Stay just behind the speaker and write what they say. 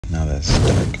now that's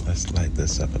dark. Let's light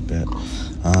this up a bit.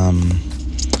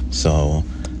 So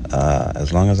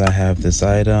as long as I have this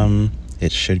item,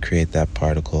 it should create that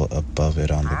particle above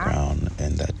it on the ground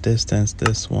in that distance.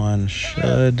 This one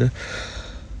should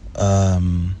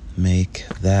make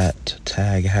that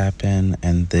tag happen,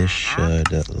 and this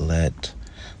should let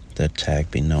the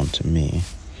tag be known to me.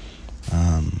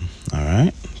 All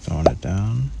right, throwing it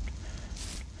down,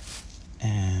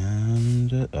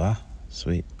 and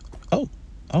sweet.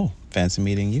 Oh, fancy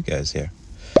meeting you guys here.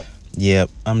 Yep,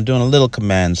 I'm doing a little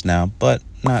commands now, but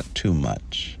not too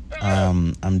much.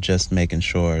 I'm just making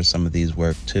sure some of these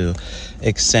work to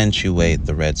accentuate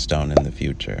the redstone in the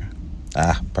future.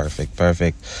 Perfect.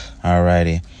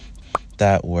 Alrighty,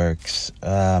 that works.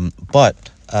 But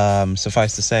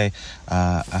suffice to say,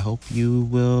 I hope you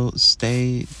will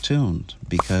stay tuned,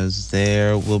 because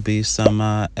there will be some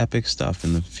epic stuff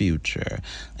in the future.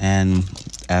 And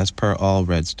as per all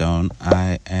redstone,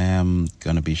 I am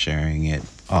going to be sharing it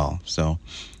all. So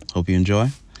hope you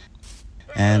enjoy.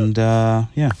 And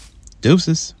yeah,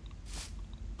 deuces.